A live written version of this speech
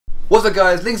What's up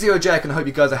guys, Linkzy or Jack, and I hope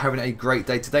you guys are having a great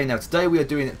day today. Now today we are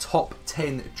doing top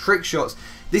 10 trick shots.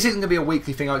 This isn't going to be a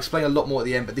weekly thing, I'll explain a lot more at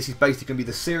the end, but this is basically going to be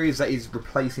the series that is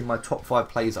replacing my top 5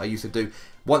 plays that I used to do.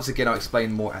 Once again, I'll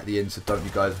explain more at the end, so don't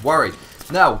you guys worry.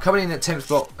 Now, coming in at 10th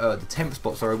spot, the 10th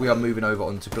spot, sorry, we are moving over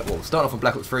onto, well, starting off on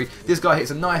Black Ops 3. This guy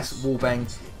hits a nice wall bang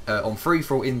on free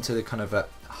for all into the kind of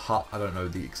hut. I don't know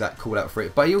the exact call out for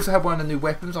it, but he also had one of the new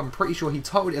weapons. I'm pretty sure he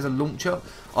titled it as a launcher.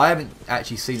 I haven't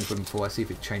actually seen this one before. I see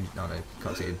if it changed. No,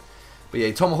 can't see it. But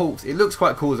yeah, Tomahawks, it looks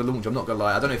quite cool as a launcher, I'm not going to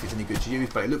lie. I don't know if it's any good to use,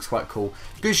 but it looks quite cool.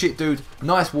 Good shit, dude.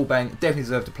 Nice wall bang. Definitely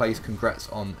deserved a place. Congrats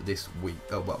on this week.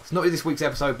 Oh, well, it's not this week's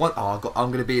episode. I'm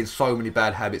going to be in so many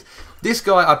bad habits. This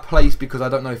guy I placed because I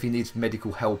don't know if he needs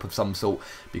medical help of some sort,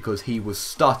 because he was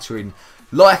stuttering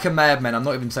like a madman. I'm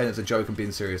not even saying it's a joke, I'm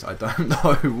being serious. I don't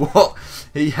know what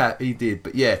he did.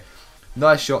 But yeah,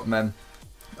 nice shot, man.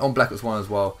 On Black Ops 1 as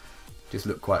well. Just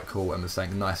looked quite cool and was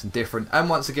saying nice and different. And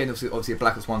once again, obviously a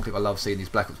Black Ops 1 clip. I love seeing these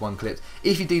Black Ops 1 clips.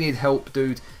 If you do need help,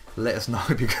 dude, let us know,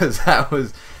 because that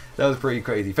was pretty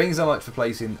crazy. Thank you so much for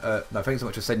placing. No, thank you so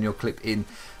much for sending your clip in.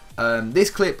 This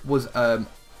clip was.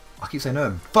 I keep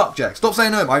saying Fuck Jack. Stop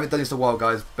saying I haven't done this in a while,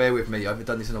 guys. Bear with me. I haven't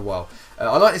done this in a while.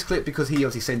 I like this clip because he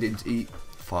obviously sent it into.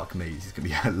 Fuck me, this is going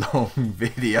to be a long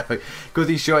video. Because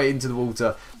he shot it into the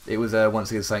water. It was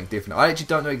once again something different. I actually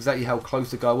don't know exactly how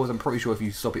close the guy was. I'm pretty sure if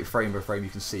you stop it frame by frame, you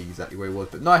can see exactly where he was.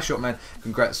 But nice shot, man.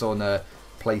 Congrats on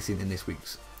placing in this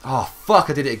week's. Oh, fuck,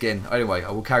 I did it again. Anyway,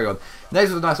 I will carry on.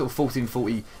 Next was a nice little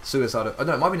 1440 suicide. I don't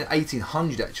know, it might have been an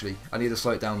 1800 actually. I need to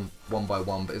slow it down one by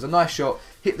one. But it was a nice shot.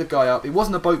 Hit the guy up. It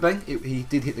wasn't a boat bang. He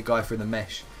did hit the guy through the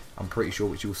mesh. I'm pretty sure,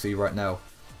 which you'll see right now.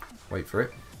 Wait for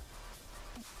it.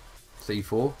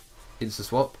 C4. Insta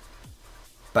swap.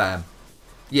 Bam.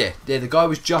 Yeah, the guy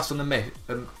was just on the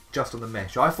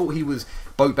mesh. I thought he was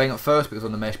boat bang at first, but it was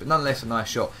on the mesh. But nonetheless, a nice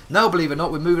shot. Now, believe it or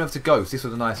not, we're moving over to Ghost. This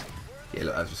was a nice. Yeah,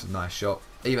 look, that was just a nice shot.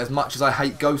 Even as much as I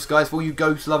hate Ghost, guys, for all you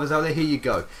Ghost lovers out there, here you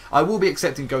go. I will be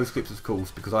accepting Ghost clips, of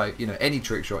course, because any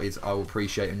trick shot I will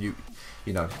appreciate, and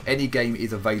any game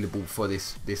is available for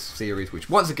this series. Which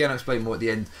once again, I'll explain more at the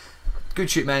end. Good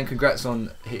shit, man. Congrats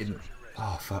on hitting.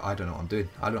 Oh, fuck, I don't know what I'm doing.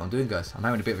 I don't know what I'm doing, guys. I'm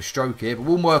having a bit of a stroke here, but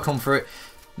we'll work on for it.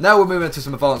 Now we're moving into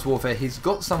some Advanced Warfare. He's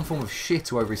got some form of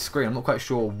shit over his screen. I'm not quite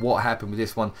sure what happened with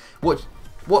this one. Well,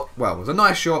 it was a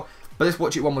nice shot, but let's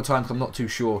watch it one more time because I'm not too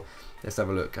sure. Let's have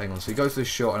a look. Hang on. So he goes for the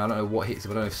shot, and I don't know what hits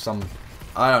him.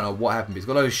 I don't know what happened, but he's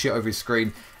got a load of shit over his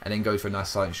screen, and then goes for a nice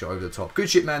silent shot over the top. Good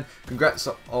shit, man. Congrats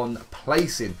on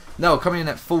placing. Now, coming in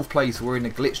at 4th place, we're in a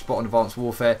glitched spot on Advanced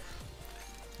Warfare.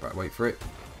 Right, wait for it.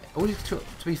 To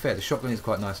be fair, the shotgun is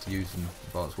quite nice to use in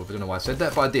Advanced Warfare. I don't know why I said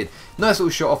that, but I did. Nice little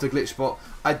shot off the glitch spot.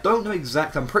 I don't know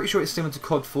exactly. I'm pretty sure it's similar to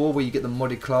COD 4 where you get the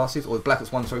modded classes, or Black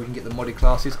Ops 1, sorry, you can get the modded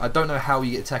classes. I don't know how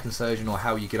you get attack and surgeon or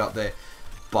how you get up there,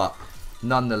 but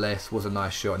nonetheless, was a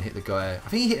nice shot and hit the guy. I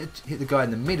think he hit the guy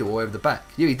in the middle or over the back.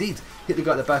 Yeah, he did. Hit the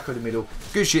guy at the back or the middle.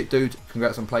 Good shit, dude.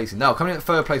 Congrats on placing. Now, coming in at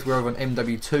 3rd place, we're over on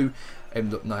MW2.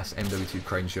 Nice MW2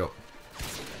 crane shot.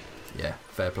 Yeah,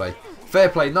 fair play. Fair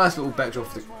play, nice little backdrop,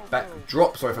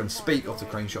 sorry if I can speak, off the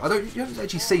crane shot. You haven't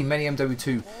actually seen many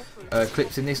MW2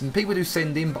 clips in this, and people do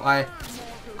send in, but I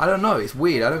don't know, it's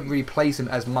weird. I don't really place them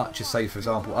as much as, say, for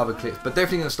example, other clips, but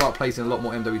definitely going to start placing a lot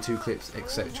more MW2 clips,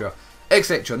 etc.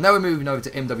 etc. Now we're moving over to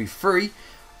MW3.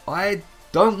 I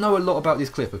don't know a lot about this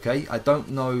clip, okay? I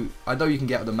know you can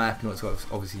get out the map,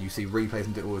 obviously you see replays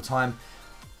and do it all the time.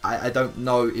 I don't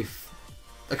know if...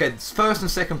 Okay, 1st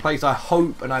and 2nd place, I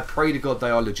hope and I pray to God they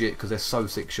are legit, because they're so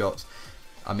sick shots.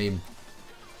 I mean,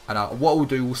 and what we'll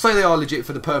do, we'll say they are legit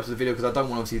for the purpose of the video, because I don't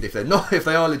want, obviously, if they're not, if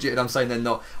they are legit and I'm saying they're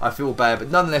not, I feel bad,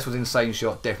 but nonetheless was an insane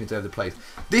shot, definitely deserved the place.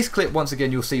 This clip, once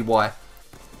again, you'll see why.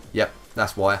 Yep,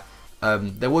 that's why.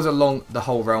 There was the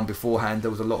whole round beforehand,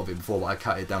 there was a lot of it before, but I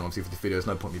cut it down, obviously, for the video. There's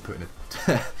no point in me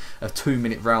putting a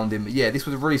 2-minute round in, but yeah, this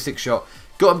was a really sick shot.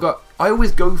 I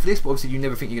always go for this, but obviously you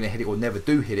never think you're going to hit it, or never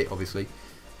do hit it, obviously.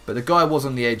 But the guy was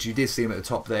on the edge. You did see him at the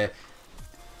top there.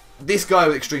 This guy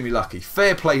was extremely lucky.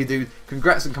 Fair play, dude.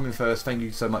 Congrats on coming first. Thank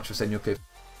you so much for sending your clips.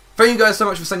 Thank you guys so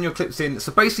much for sending your clips in.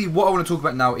 So basically what I want to talk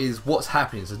about now is what's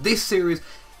happening. So this series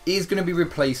is going to be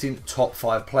replacing top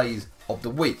 5 plays of the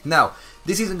week. Now,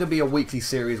 this isn't going to be a weekly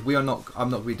series. I'm not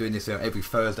going to be doing this every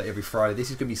Thursday, every Friday.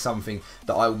 This is going to be something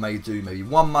that I may do maybe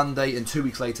one Monday, and 2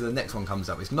 weeks later the next one comes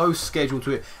up. There's no schedule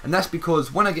to it, and that's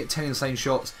because when I get 10 insane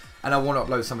shots and I want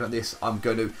to upload something like this, I'm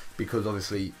going to, because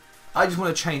obviously I just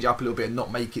want to change it up a little bit and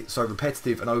not make it so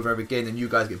repetitive and over and over again and you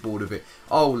guys get bored of it.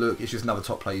 Oh look, it's just another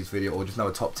top plays video or just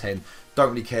another top 10. Don't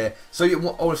really care. So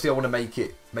honestly, I want to make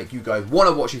you guys want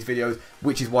to watch these videos,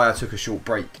 which is why I took a short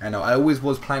break. And I always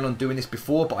was planning on doing this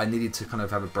before, but I needed to kind of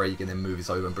have a break and then move this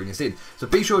over and bring this in. So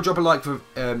be sure to drop a like for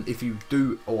if you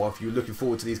do, or if you're looking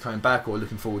forward to these coming back, or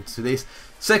looking forward to this.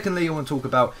 Secondly, I want to talk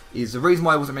about is the reason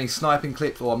why I wasn't making sniping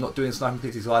clips, or I'm not doing sniping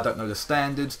clips, is I don't know the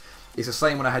standards. It's the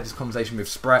same when I had this conversation with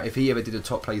Sprat. If he ever did a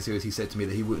top play series, he said to me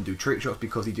that he wouldn't do trick shots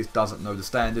because he just doesn't know the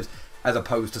standards, as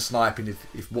opposed to sniping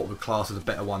if what would class as a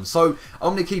better one. So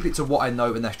I'm going to keep it to what I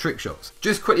know, and that's trick shots.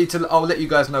 Just quickly, I'll let you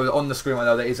guys know that on the screen right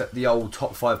now there is the old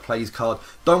top 5 plays card.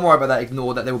 Don't worry about that,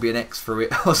 ignore that, there will be an X through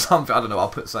it or something, I don't know, I'll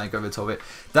put something over the top of it.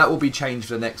 That will be changed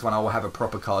for the next one. I will have a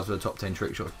proper card for the top 10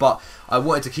 trick shots. But I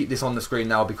wanted to keep this on the screen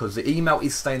now because the email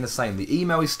is staying the same. The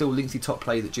email is still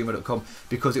linkzytopplays@gmail.com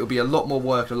because it will be a lot more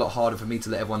work, a lot harder for me to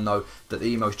let everyone know that the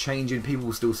email is changing. People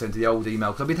will still send to the old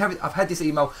email because I've had this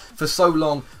email for so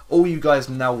long. All you guys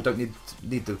now don't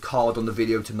need the card on the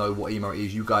video to know what email it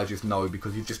is. You guys just know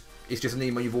because it's just an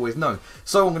email you've always known.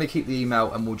 So I'm going to keep the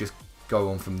email and we'll just go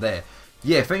on from there.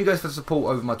 Yeah, thank you guys for the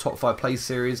support over my top 5 plays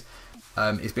series.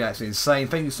 It's been absolutely insane.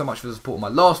 Thank you so much for the support on my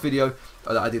last video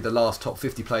that I did, the last top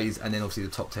 50 plays, and then obviously the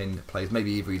top 10 plays.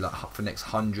 Maybe every for the next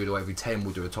 100 or every 10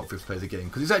 we'll do a top 50 plays again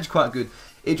because it's actually quite good.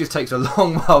 It just takes a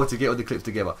long while to get all the clips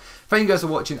together. Thank you guys for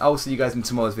watching. I'll see you guys in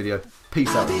tomorrow's video. Peace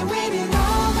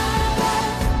out.